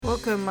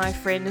Welcome, my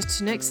friend,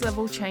 to Next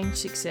Level Change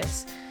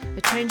Success,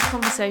 a change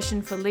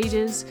conversation for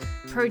leaders,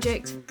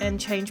 project and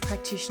change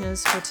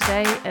practitioners for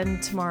today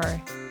and tomorrow.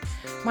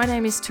 My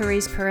name is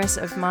Therese Perez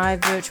of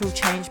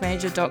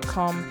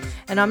myvirtualchangemanager.com,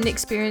 and I'm an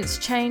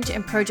experienced change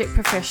and project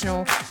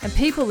professional and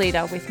people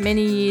leader with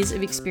many years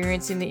of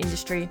experience in the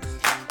industry.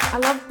 I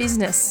love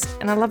business,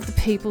 and I love the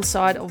people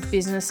side of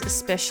business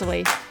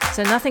especially.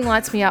 So nothing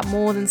lights me up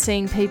more than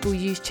seeing people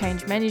use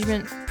change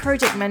management,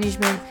 project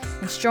management,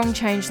 and strong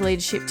change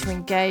leadership to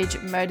engage,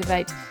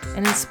 motivate,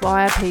 and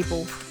inspire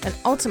people, and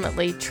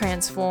ultimately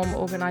transform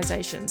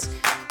organisations.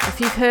 If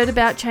you've heard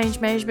about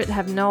change management and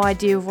have no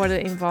idea of what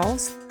it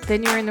involves,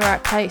 then you're in the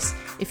right place.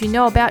 If you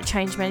know about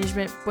change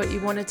management, but you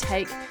want to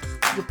take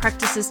your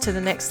practices to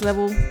the next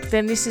level,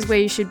 then this is where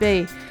you should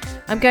be.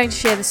 I'm going to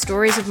share the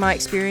stories of my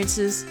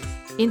experiences,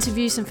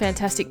 interview some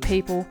fantastic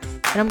people,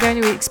 and I'm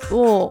going to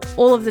explore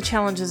all of the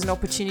challenges and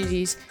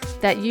opportunities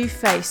that you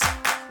face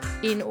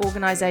in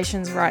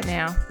organisations right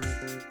now.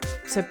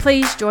 So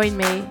please join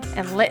me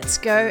and let's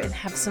go and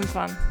have some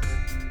fun.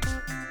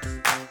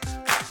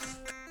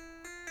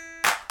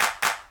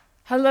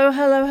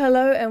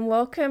 Hello, and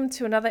welcome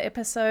to another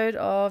episode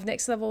of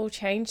Next Level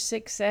Change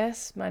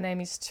Success. My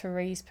name is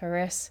Therese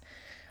Perez.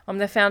 I'm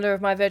the founder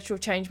of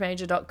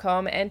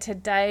myvirtualchangemanager.com, and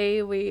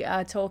today we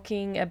are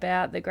talking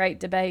about the great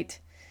debate,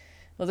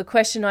 or the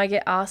question I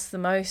get asked the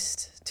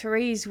most.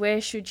 Therese,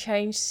 where should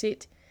change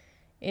sit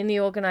in the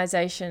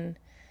organisation?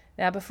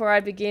 Now, before I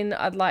begin,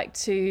 I'd like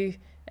to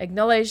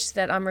acknowledge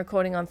that I'm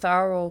recording on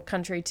Tharawal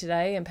country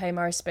today and pay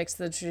my respects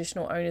to the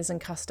traditional owners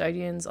and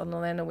custodians on the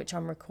land on which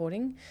I'm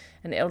recording,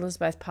 and elders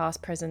both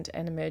past, present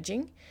and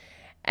emerging.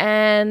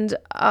 And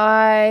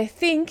I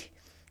think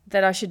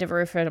that I should never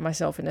refer to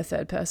myself in a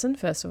third person,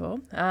 first of all.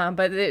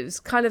 But it was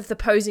kind of the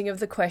posing of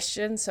the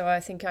question, so I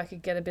think I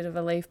could get a bit of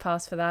a leave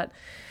pass for that.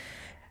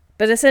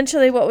 But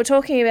essentially what we're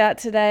talking about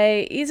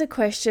today is a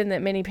question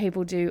that many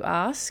people do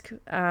ask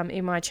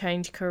in my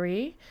change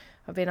career.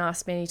 I've been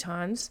asked many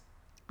times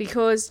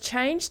because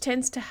change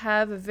tends to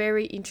have a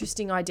very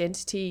interesting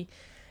identity,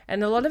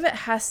 and a lot of it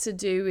has to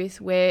do with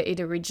where it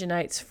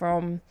originates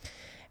from.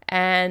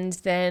 And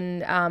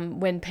then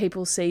when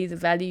people see the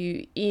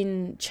value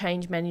in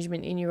change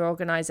management in your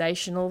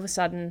organisation, all of a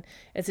sudden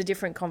it's a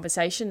different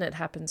conversation that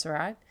happens,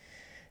 right?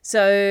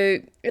 So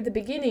at the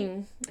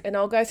beginning, and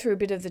I'll go through a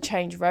bit of the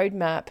change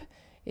roadmap,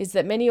 is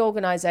that many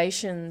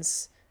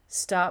organisations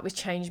start with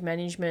change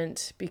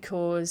management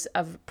because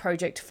of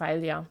project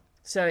failure.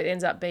 So it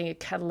ends up being a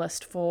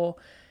catalyst for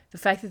the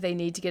fact that they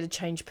need to get a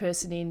change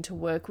person in to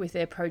work with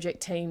their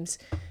project teams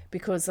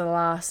because the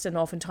last, and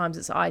oftentimes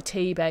it's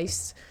IT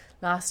based,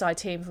 last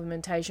IT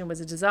implementation was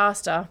a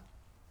disaster.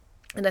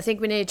 And I think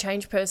we need a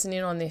change person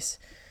in on this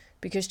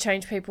because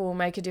change people will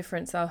make a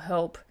difference. They'll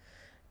help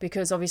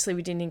because obviously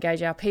we didn't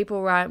engage our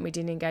people right and we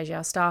didn't engage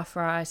our staff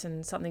right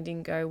and something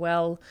didn't go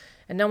well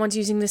and no one's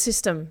using the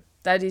system.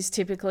 That is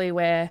typically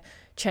where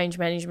change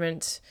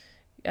management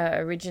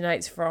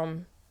originates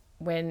from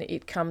when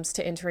it comes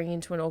to entering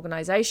into an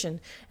organisation.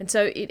 And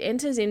so it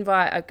enters in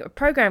via a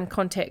program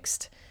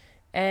context,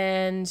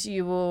 and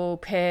you will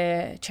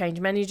pair change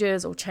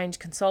managers or change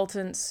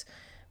consultants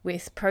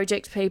with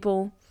project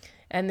people.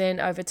 And then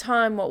over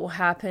time, what will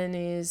happen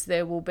is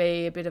there will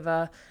be a bit of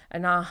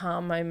an aha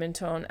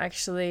moment on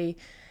actually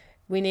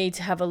we need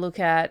to have a look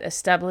at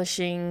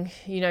establishing,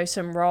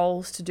 some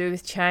roles to do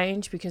with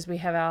change because we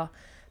have our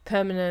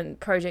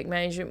permanent project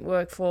management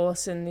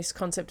workforce and this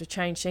concept of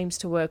change seems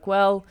to work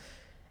well.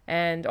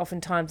 And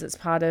oftentimes it's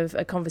part of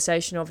a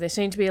conversation of there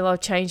seem to be a lot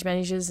of change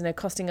managers and they're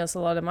costing us a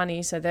lot of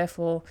money. So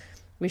therefore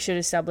we should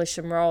establish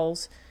some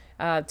roles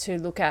to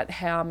look at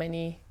how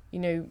many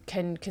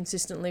can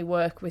consistently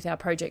work with our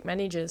project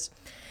managers.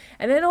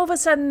 And then all of a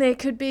sudden there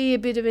could be a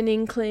bit of an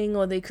inkling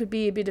or there could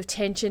be a bit of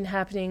tension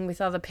happening with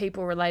other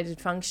people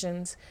related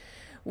functions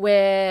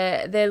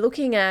where they're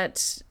looking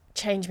at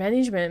change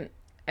management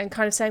and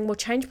kind of saying, well,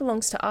 change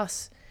belongs to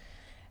us.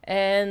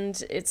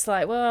 And it's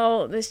like,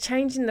 well, there's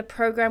change in the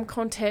program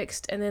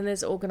context and then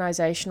there's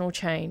organizational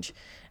change.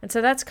 And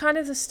so that's kind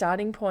of the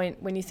starting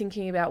point when you're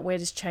thinking about where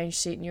does change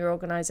sit in your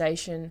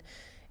organization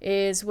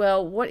is,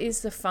 well, what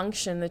is the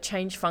function, the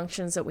change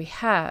functions that we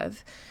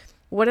have?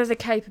 What are the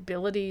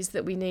capabilities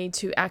that we need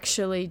to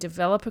actually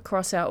develop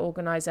across our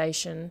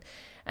organization?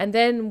 And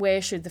then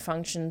where should the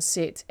functions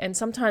sit? And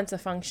sometimes the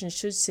functions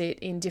should sit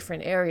in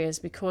different areas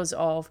because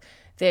of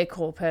their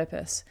core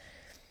purpose.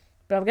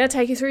 But I'm going to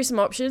take you through some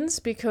options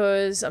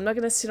because I'm not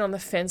going to sit on the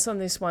fence on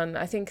this one.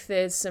 I think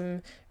there's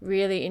some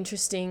really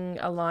interesting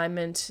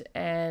alignment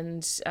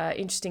and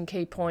interesting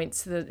key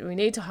points that we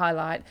need to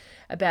highlight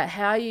about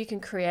how you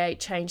can create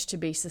change to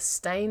be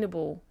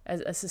sustainable,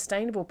 as a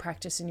sustainable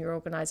practice in your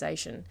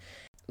organization.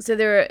 So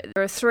there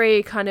are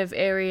three kind of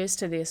areas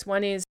to this.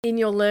 One is in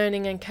your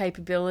learning and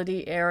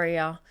capability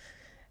area.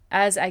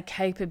 As a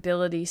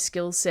capability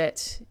skill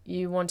set,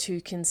 you want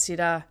to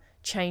consider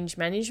change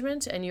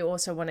management, and you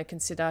also want to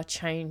consider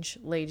change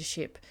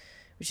leadership,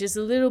 which is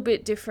a little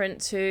bit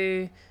different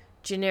to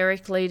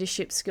generic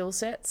leadership skill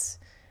sets.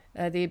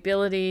 the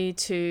ability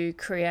to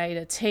create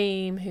a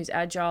team who's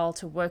agile,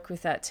 to work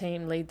with that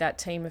team, lead that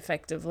team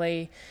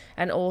effectively,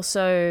 and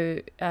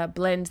also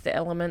blend the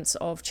elements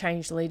of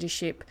change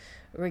leadership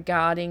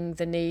regarding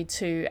the need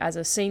to, as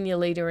a senior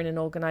leader in an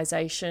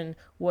organization,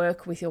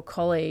 work with your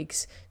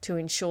colleagues to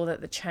ensure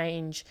that the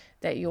change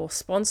that you're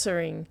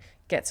sponsoring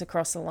gets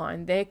across the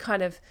line. They're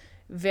kind of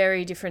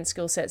very different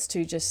skill sets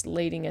to just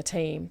leading a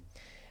team.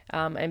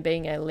 And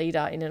being a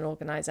leader in an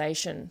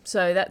organization.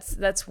 So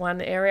that's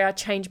one area.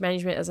 Change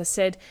management, as I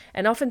said,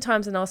 and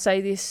oftentimes, and I'll say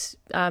this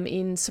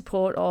in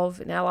support of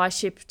an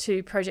allyship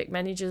to project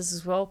managers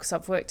as well, because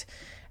I've worked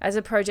as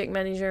a project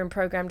manager and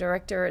program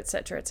director,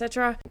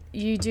 etc.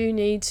 You do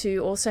need to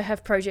also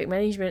have project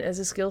management as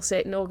a skill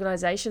set in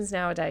organizations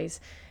nowadays,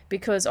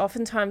 because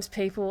oftentimes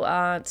people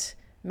aren't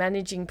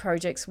managing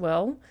projects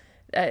well.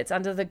 It's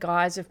under the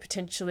guise of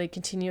potentially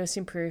continuous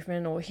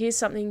improvement, or here's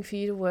something for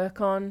you to work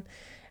on.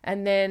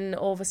 And then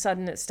all of a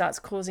sudden it starts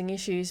causing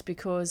issues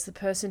because the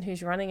person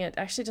who's running it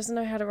actually doesn't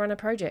know how to run a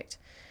project.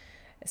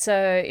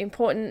 So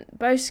important,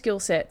 both skill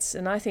sets,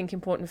 and I think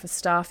important for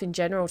staff in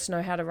general to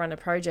know how to run a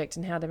project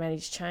and how to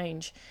manage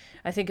change.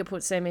 I think it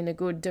puts them in a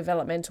good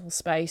developmental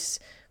space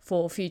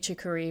for future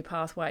career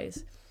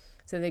pathways.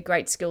 So they're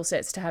great skill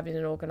sets to have in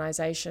an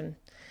organisation.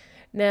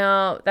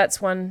 Now, that's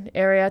one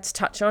area to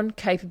touch on,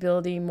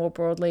 capability more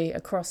broadly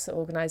across the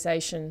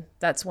organisation.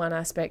 That's one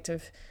aspect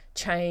of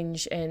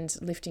change and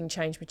lifting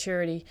change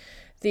maturity.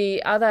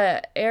 The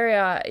other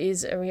area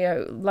is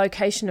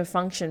location of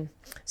function.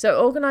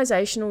 So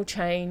organizational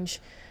change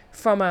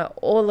from a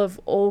all of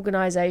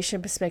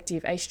organization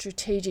perspective, a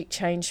strategic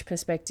change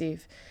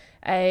perspective,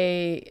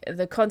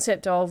 the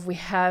concept of we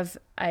have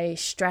a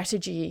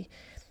strategy,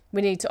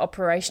 we need to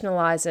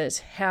operationalize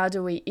it. How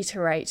do we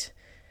iterate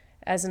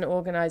as an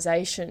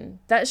organization?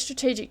 That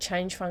strategic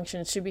change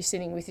function should be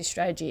sitting with your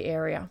strategy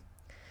area.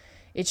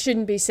 It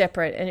shouldn't be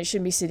separate, and it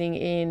shouldn't be sitting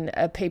in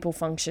a people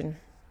function.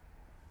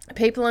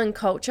 People and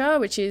culture,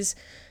 which is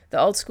the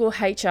old school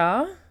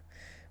HR,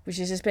 which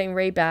is just being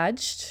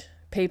rebadged,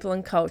 people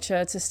and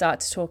culture, to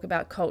start to talk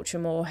about culture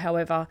more.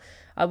 However,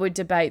 I would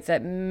debate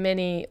that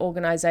many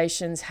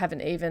organizations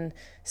haven't even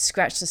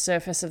scratched the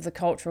surface of the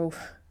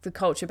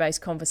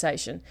culture-based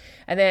conversation.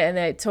 And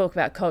they talk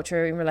about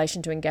culture in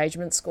relation to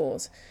engagement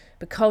scores.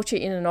 But culture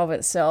in and of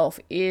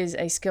itself is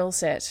a skill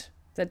set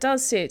that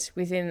does sit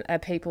within a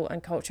people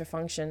and culture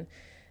function.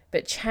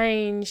 But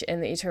change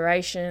and the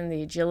iteration,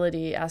 the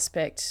agility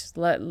aspect,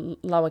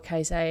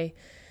 lowercase a,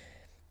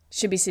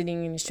 should be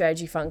sitting in your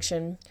strategy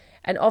function.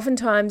 And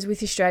oftentimes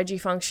with your strategy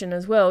function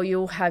as well,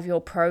 you'll have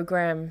your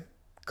program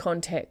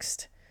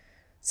context.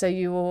 So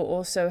you will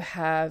also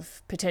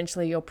have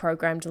potentially your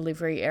program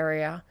delivery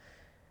area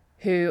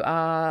who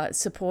are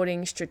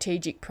supporting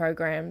strategic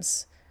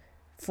programs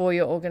for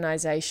your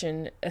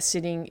organization, are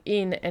sitting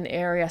in an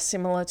area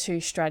similar to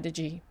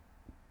strategy,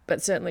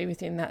 but certainly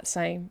within that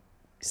same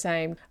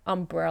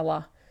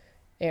umbrella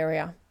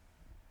area.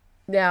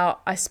 Now,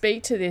 I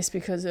speak to this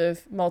because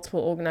of multiple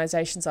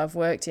organizations I've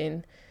worked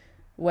in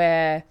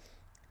where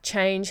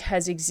change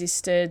has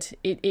existed.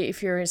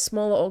 If you're in a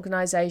smaller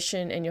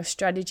organization and your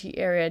strategy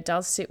area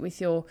does sit with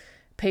your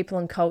people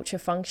and culture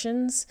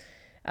functions,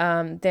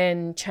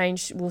 then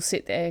change will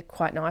sit there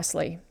quite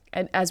nicely,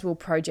 and as will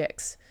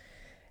projects.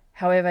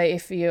 However,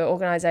 if your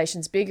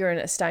organization's bigger and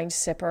it's starting to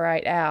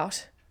separate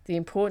out, the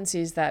importance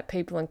is that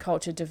people and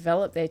culture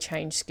develop their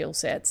change skill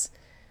sets,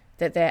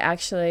 that they're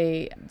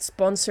actually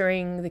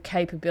sponsoring the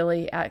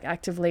capability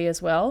actively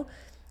as well,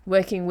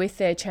 working with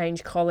their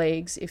change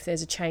colleagues if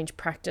there's a change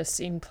practice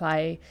in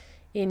play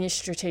in your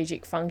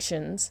strategic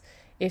functions,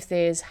 if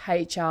there's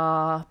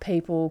HR,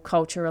 people,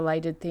 culture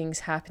related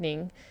things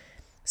happening,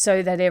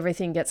 so that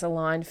everything gets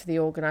aligned for the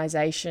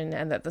organization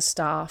and that the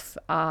staff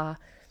are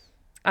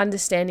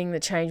understanding the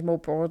change more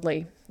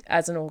broadly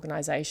as an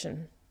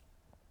organization.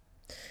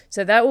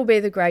 So that will be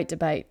the great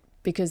debate,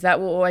 because that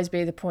will always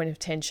be the point of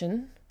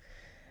tension.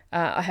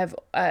 I have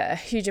a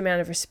huge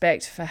amount of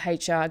respect for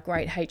HR,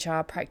 great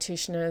HR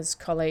practitioners,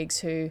 colleagues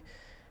who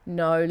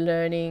know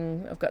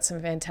learning. I've got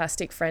some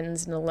fantastic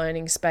friends in the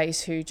learning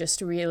space who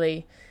just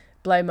really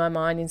blow my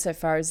mind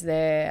insofar as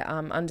their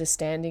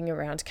understanding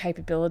around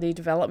capability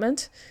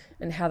development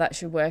and how that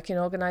should work in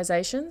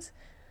organizations.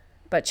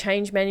 But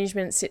change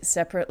management sits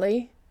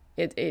separately.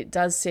 It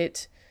does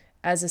sit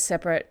as a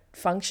separate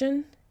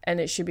function,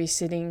 and it should be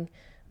sitting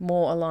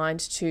more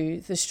aligned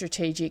to the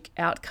strategic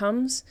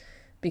outcomes,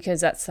 because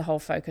that's the whole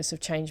focus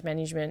of change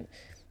management.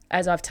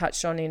 As I've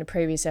touched on in a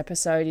previous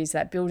episode, is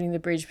that building the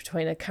bridge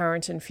between a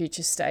current and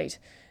future state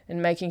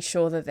and making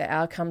sure that the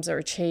outcomes are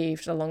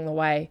achieved along the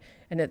way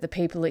and that the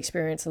people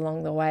experience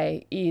along the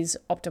way is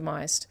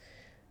optimized.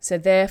 So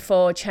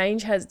therefore,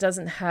 change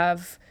doesn't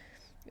have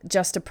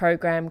just a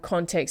program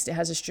context, it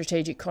has a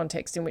strategic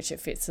context in which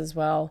it fits as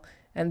well.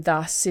 And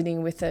thus,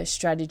 sitting with a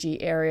strategy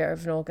area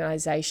of an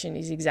organization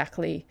is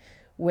exactly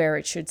where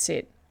it should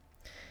sit.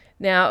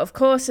 Now, of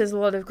course, there's a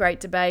lot of great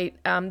debate.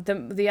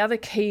 The other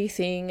key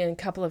thing and a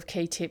couple of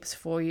key tips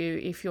for you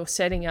if you're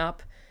setting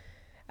up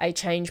a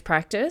change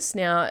practice.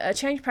 Now, a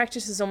change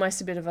practice is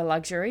almost a bit of a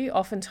luxury.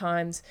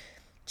 Oftentimes,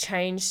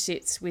 change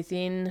sits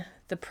within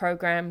the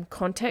program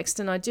context,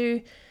 and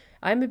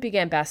I'm a big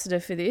ambassador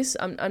for this.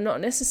 I'm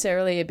not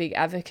necessarily a big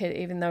advocate,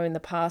 even though in the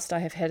past I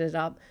have headed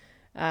up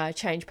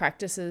change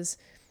practices.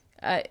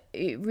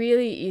 It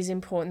really is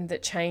important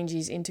that change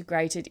is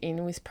integrated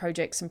in with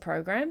projects and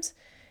programs.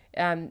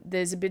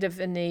 There's a bit of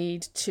a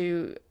need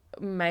to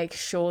make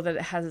sure that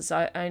it has its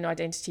own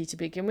identity to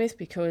begin with,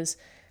 because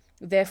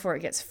therefore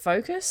it gets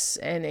focus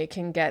and it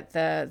can get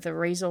the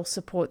resource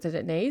support that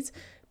it needs.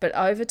 But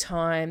over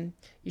time,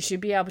 you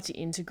should be able to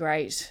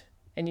integrate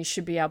and you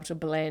should be able to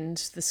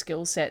blend the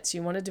skill sets.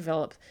 You want to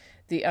develop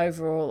the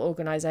overall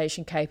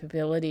organization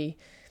capability.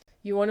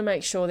 You want to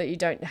make sure that you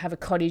don't have a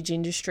cottage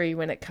industry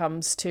when it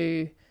comes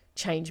to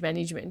change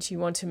management. You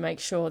want to make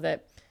sure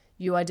that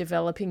you are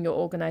developing your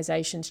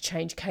organization's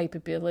change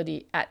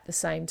capability at the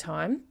same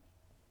time.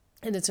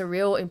 And it's a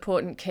real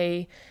important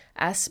key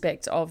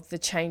aspect of the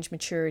change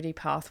maturity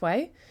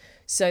pathway,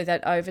 so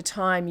that over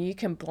time you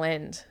can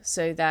blend,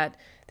 so that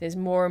there's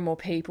more and more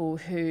people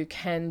who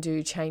can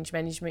do change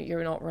management.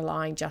 You're not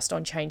relying just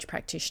on change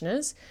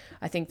practitioners.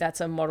 I think that's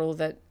a model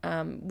that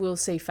will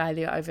see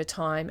failure over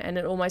time, and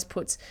it almost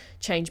puts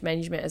change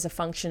management as a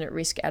function at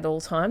risk at all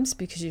times,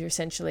 because you're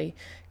essentially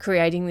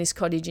creating this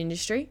cottage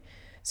industry.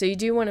 So you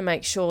do want to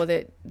make sure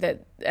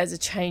that as a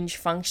change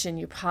function,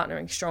 you're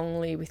partnering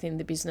strongly within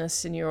the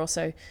business, and you're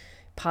also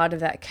part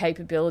of that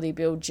capability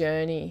build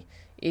journey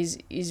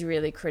is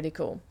really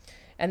critical.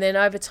 And then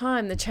over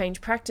time, the change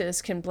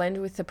practice can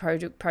blend with the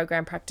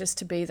program practice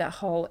to be that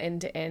whole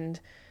end-to-end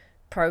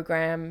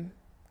program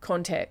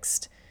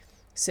context.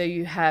 So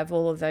you have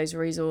all of those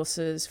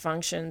resources,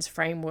 functions,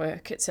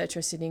 framework,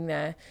 etc. sitting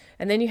there.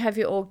 And then you have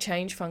your org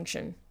change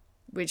function,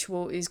 which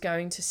is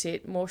going to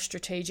sit more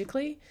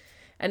strategically.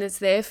 And it's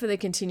there for the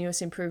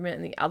continuous improvement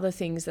and the other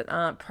things that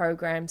aren't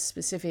program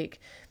specific,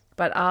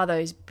 but are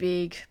those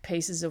big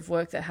pieces of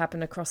work that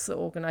happen across the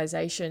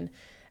organization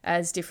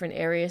as different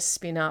areas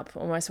spin up,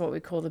 almost what we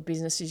call the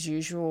business as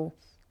usual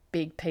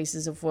big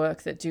pieces of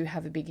work that do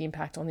have a big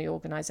impact on the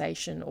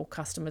organization or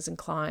customers and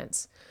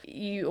clients.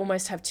 You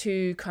almost have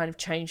two kind of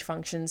change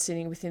functions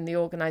sitting within the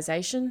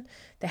organization.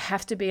 They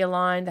have to be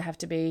aligned. They have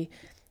to be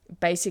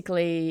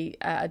basically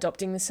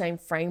adopting the same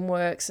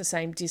frameworks, the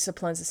same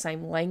disciplines, the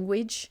same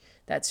language.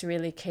 That's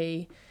really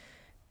key.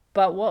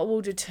 But what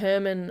will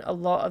determine a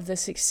lot of the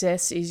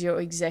success is your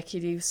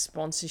executive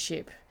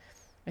sponsorship.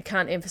 I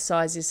can't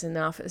emphasize this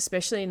enough,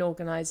 especially in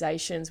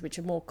organizations which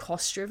are more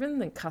cost-driven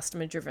than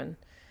customer-driven.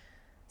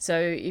 So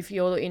if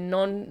you're in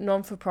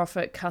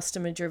non-for-profit,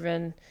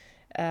 customer-driven,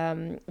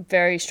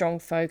 very strong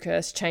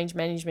focus, change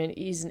management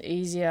is an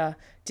easier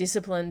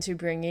discipline to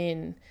bring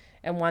in,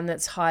 and one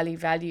that's highly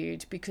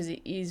valued because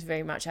it is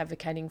very much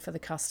advocating for the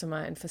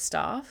customer and for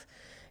staff.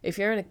 If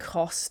you're in a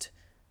cost,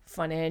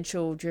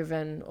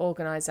 financial-driven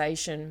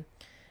organization,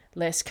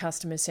 less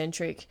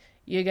customer-centric,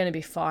 you're going to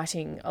be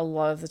fighting a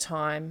lot of the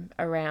time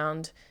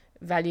around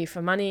value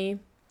for money,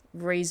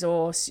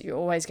 resource. You're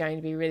always going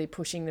to be really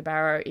pushing the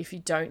barrow if you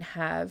don't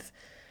have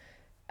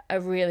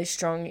a really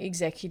strong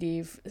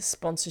executive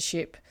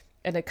sponsorship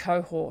and a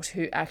cohort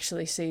who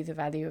actually see the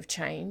value of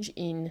change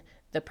in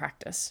the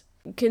practice.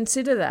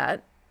 Consider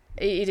that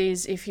it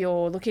is, if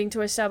you're looking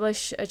to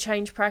establish a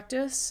change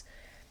practice,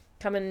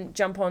 come and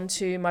jump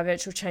onto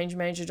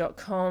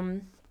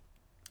myvirtualchangemanager.com.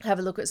 Have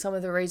a look at some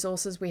of the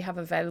resources we have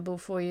available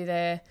for you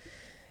there,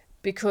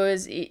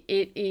 because it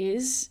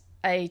is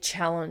a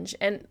challenge.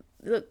 And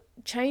look,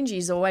 change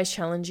is always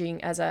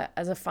challenging as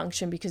a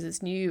function because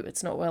it's new,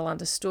 it's not well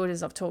understood,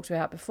 as I've talked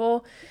about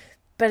before,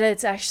 but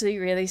it's actually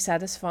really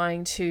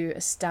satisfying to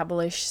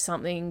establish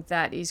something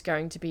that is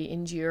going to be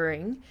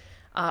enduring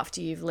after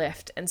you've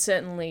left. And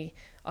certainly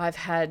I've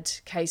had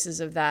cases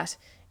of that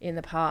in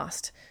the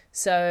past.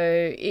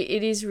 So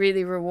it is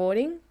really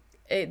rewarding.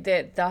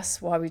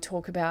 That's why we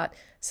talk about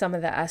some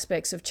of the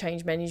aspects of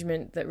change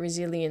management, that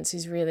resilience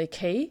is really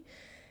key.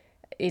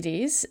 It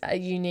is.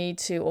 You need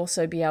to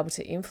also be able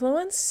to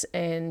influence,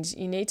 and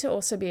you need to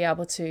also be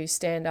able to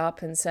stand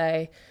up and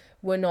say,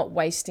 we're not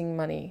wasting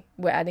money,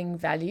 we're adding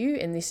value,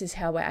 and this is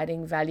how we're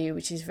adding value,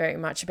 which is very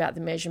much about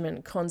the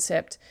measurement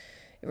concept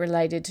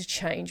related to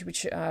change,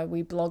 which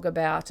we blog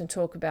about and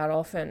talk about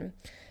often,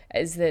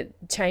 is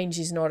that change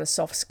is not a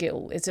soft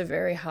skill. It's a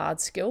very hard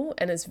skill,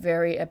 and it's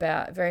very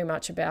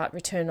much about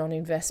return on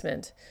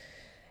investment.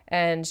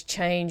 And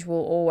change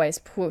will always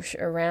push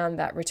around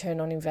that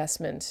return on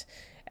investment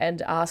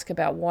and ask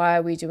about, why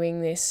are we doing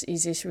this?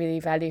 Is this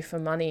really value for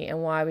money?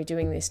 And why are we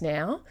doing this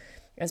now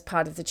as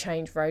part of the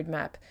change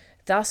roadmap?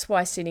 Thus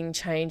why sitting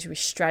change with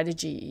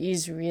strategy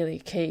is really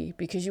key,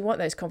 because you want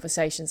those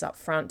conversations up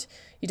front.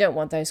 You don't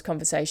want those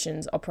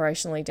conversations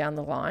operationally down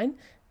the line.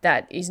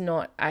 That is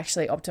not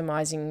actually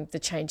optimizing the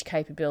change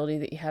capability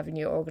that you have in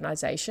your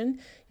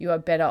organization. You are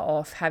better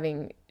off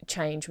having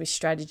change with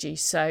strategy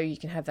so you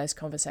can have those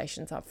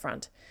conversations up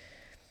front.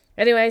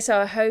 Anyway, so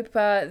I hope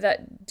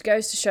that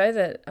goes to show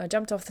that I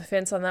jumped off the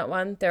fence on that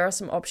one. There are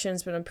some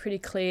options, but I'm pretty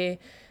clear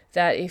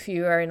that if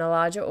you are in a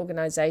larger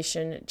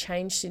organization,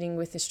 change sitting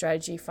with the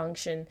strategy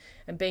function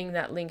and being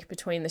that link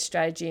between the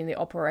strategy and the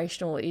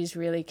operational is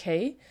really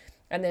key.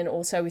 And then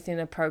also within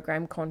a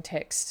program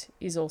context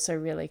is also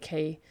really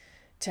key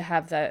to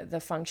have the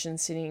function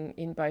sitting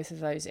in both of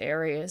those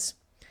areas.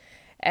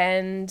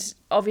 And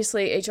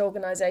obviously each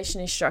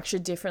organization is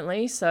structured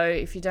differently. So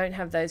if you don't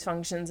have those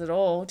functions at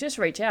all, just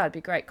reach out. It'd be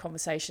a great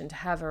conversation to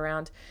have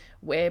around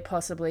where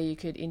possibly you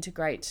could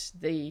integrate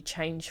the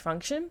change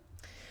function.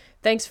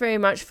 Thanks very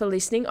much for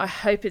listening. I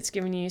hope it's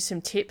given you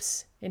some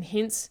tips and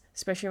hints,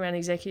 especially around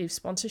executive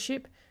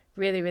sponsorship.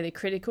 Really, really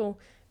critical.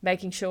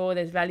 Making sure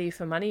there's value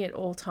for money at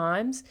all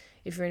times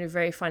if you're in a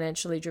very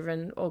financially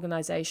driven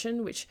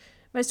organization, which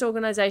most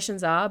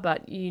organizations are,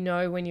 but you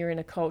know when you're in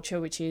a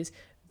culture which is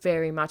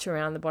very much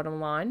around the bottom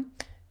line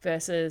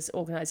versus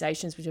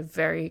organizations which are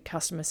very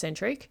customer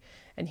centric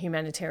and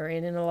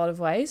humanitarian in a lot of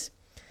ways.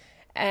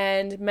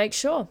 And make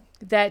sure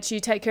that you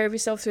take care of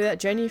yourself through that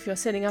journey. If you're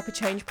setting up a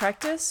change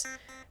practice,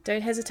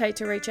 don't hesitate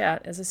to reach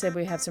out. As I said,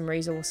 we have some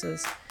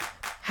resources.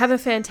 Have a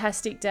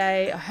fantastic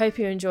day. I hope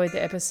you enjoyed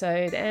the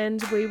episode,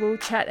 and we will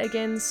chat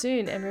again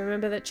soon. And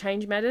remember that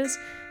change matters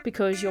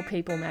because your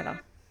people matter.